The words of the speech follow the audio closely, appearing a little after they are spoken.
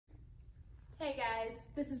Hey guys,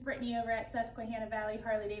 this is Brittany over at Susquehanna Valley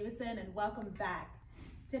Harley-Davidson and welcome back.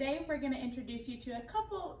 Today we're going to introduce you to a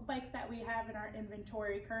couple bikes that we have in our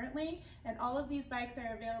inventory currently, and all of these bikes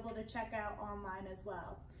are available to check out online as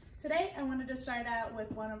well. Today I wanted to start out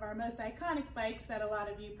with one of our most iconic bikes that a lot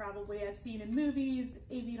of you probably have seen in movies,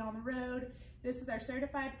 even on the road. This is our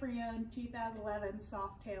certified pre-owned 2011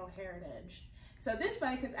 Softail Heritage. So this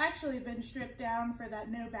bike has actually been stripped down for that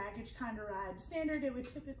no baggage kind of ride. Standard, it would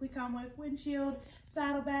typically come with windshield,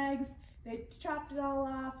 saddlebags. They chopped it all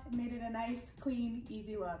off and made it a nice, clean,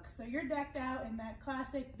 easy look. So you're decked out in that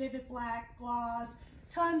classic vivid black gloss,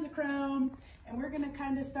 tons of chrome, and we're gonna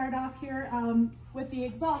kind of start off here with the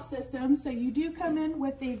exhaust system. So you do come in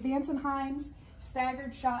with the Vance and Hines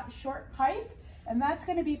staggered short pipe, and that's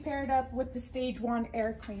going to be paired up with the Stage 1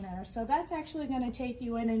 air cleaner. So that's actually going to take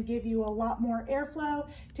you in and give you a lot more airflow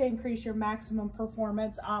to increase your maximum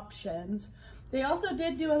performance options. They also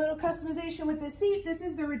did do a little customization with the seat. This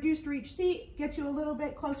is the reduced reach seat, gets you a little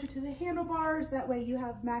bit closer to the handlebars. That way you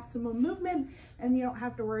have maximum movement and you don't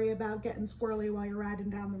have to worry about getting squirrely while you're riding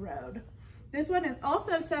down the road. This one is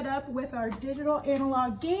also set up with our digital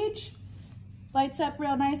analog gauge. Lights up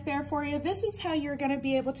real nice there for you. This is how you're going to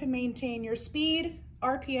be able to maintain your speed,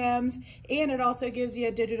 RPMs, and it also gives you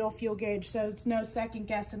a digital fuel gauge, so it's no second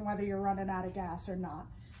guessing whether you're running out of gas or not.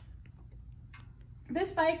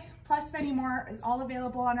 This bike, plus many more, is all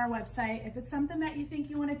available on our website. If it's something that you think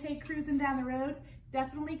you want to take cruising down the road,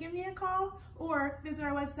 definitely give me a call or visit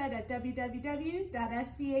our website at www.svhd.com.